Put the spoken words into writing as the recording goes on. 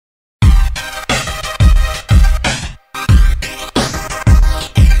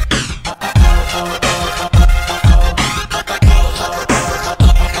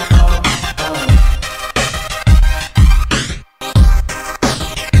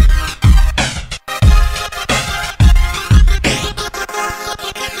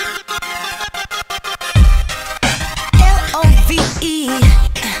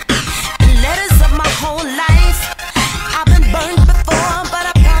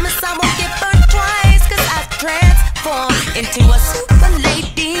into a super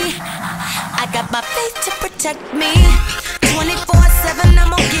lady. I got my faith to protect me. 24/7, I'm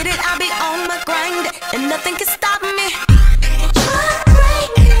gonna get it. I'll be on my grind, and nothing can stop me.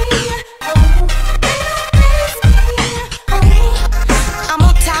 I'm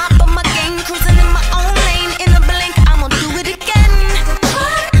on top of my game, cruising in my own lane. In a blink, I'm gonna do it again.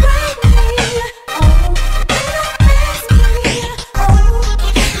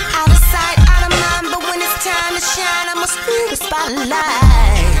 Out of sight, out of mind, but when it's time to shine, I'ma steal the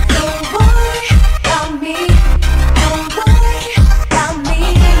spotlight. Don't worry about me. Don't worry about me.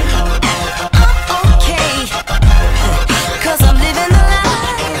 I'm okay, 'cause I'm living the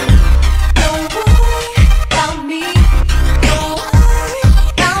life. Don't worry about me. Don't worry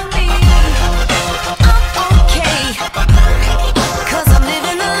about me. I'm okay, 'cause I'm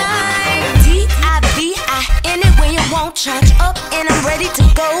living the life. DIVI, anywhere you want, charge up and I'm ready to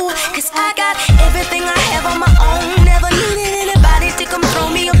go. 'Cause I got everything I have on my own. Never needed anybody to come throw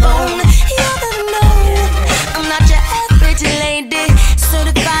me a bone. You better know I'm not your average lady.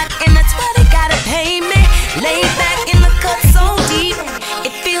 Certified, and that's why they gotta pay me. Laid back in the cut so deep,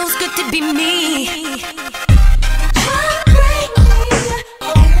 it feels good to be me.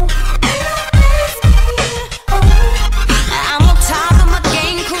 I'm on top of my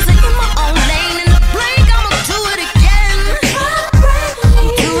game, cruising in my own lane. In the blink, I'ma do it again.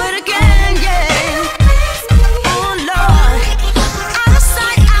 Do it again, yeah. Oh Lord, out of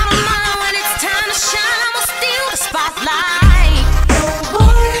sight, out of mind. When it's time to shine, I'ma steal the spotlight. Don't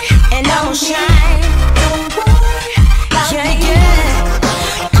worry, and I'ma shine. Don't worry, yeah, yeah.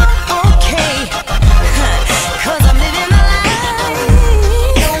 I'm okay, 'cause I'm living my life.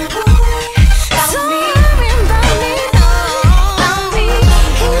 Don't worry about me. About me.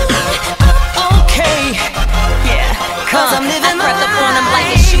 I'm okay, yeah, 'cause I'm living my life. I crept up on him like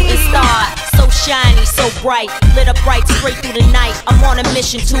a shooting star. So shiny, so bright, lit up bright straight through the night. I'm on a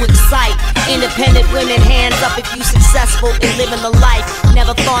mission to excite independent women. Hands up if you successful in living the life.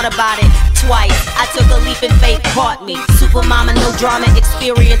 Never thought about it twice. I took a leap and faith caught me. Super mama, no drama,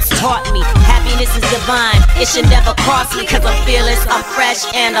 experience taught me. Happiness is divine, it should never cost me. 'Cause I'm fearless, I'm fresh,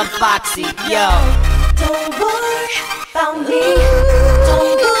 and I'm foxy. Yo. Don't worry about me. Don't